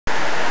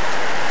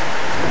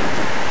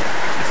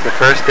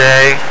First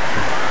day,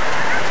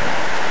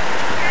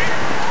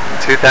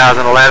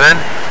 2011.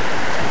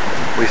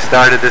 We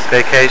started this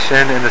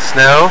vacation in the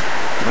snow.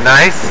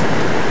 Nice.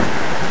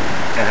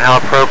 And how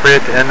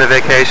appropriate to end the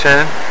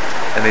vacation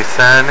in the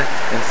sun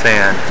and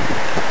sand.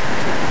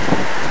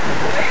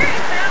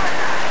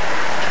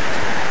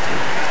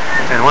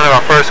 And one of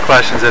our first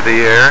questions of the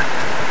year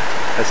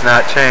that's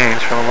not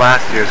changed from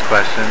last year's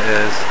question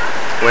is,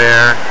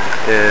 where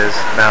is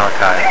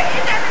Malachi?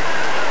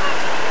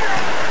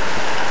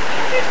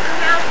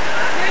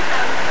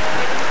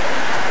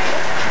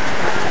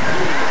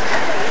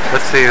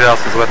 Let's see who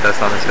else is with us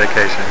on this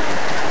vacation.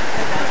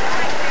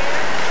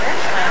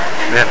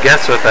 We have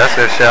guests with us.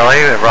 There's Shelley,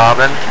 we have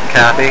Robin,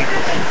 Kathy,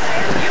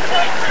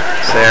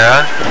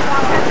 Sarah,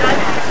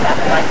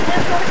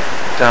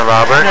 John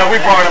Robert, no,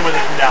 we brought him with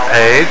us from Dallas.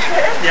 Paige,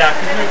 Yeah,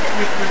 because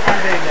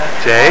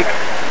Jake,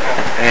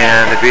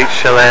 and the beach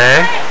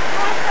chalet.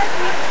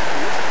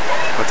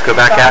 Let's go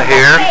back out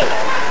here.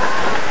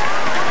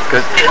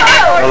 Good.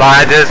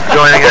 Elijah's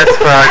joining us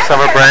for our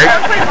summer break.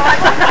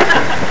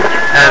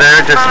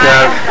 Heather just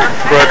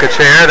broke a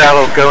chair. That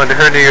will go into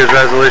her New Year's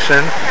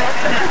resolution.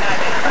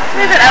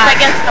 Move it up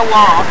against the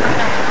wall.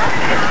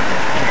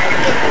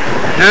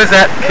 Who's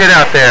that kid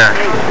out there?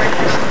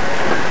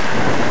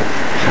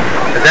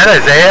 Is that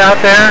Isaiah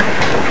out there?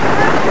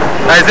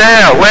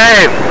 Isaiah,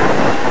 wave!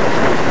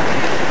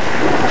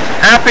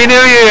 Happy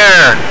New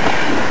Year!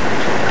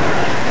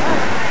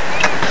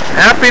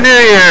 Happy New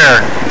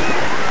Year!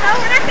 No,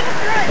 we're not going to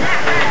throw it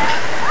that way.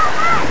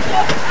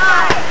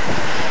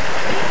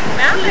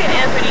 Mountain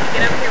is when you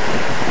get up here.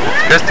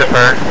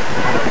 Christopher.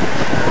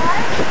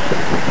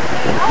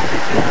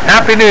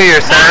 Happy New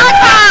Year, son.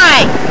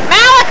 Malachi!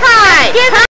 Malachi!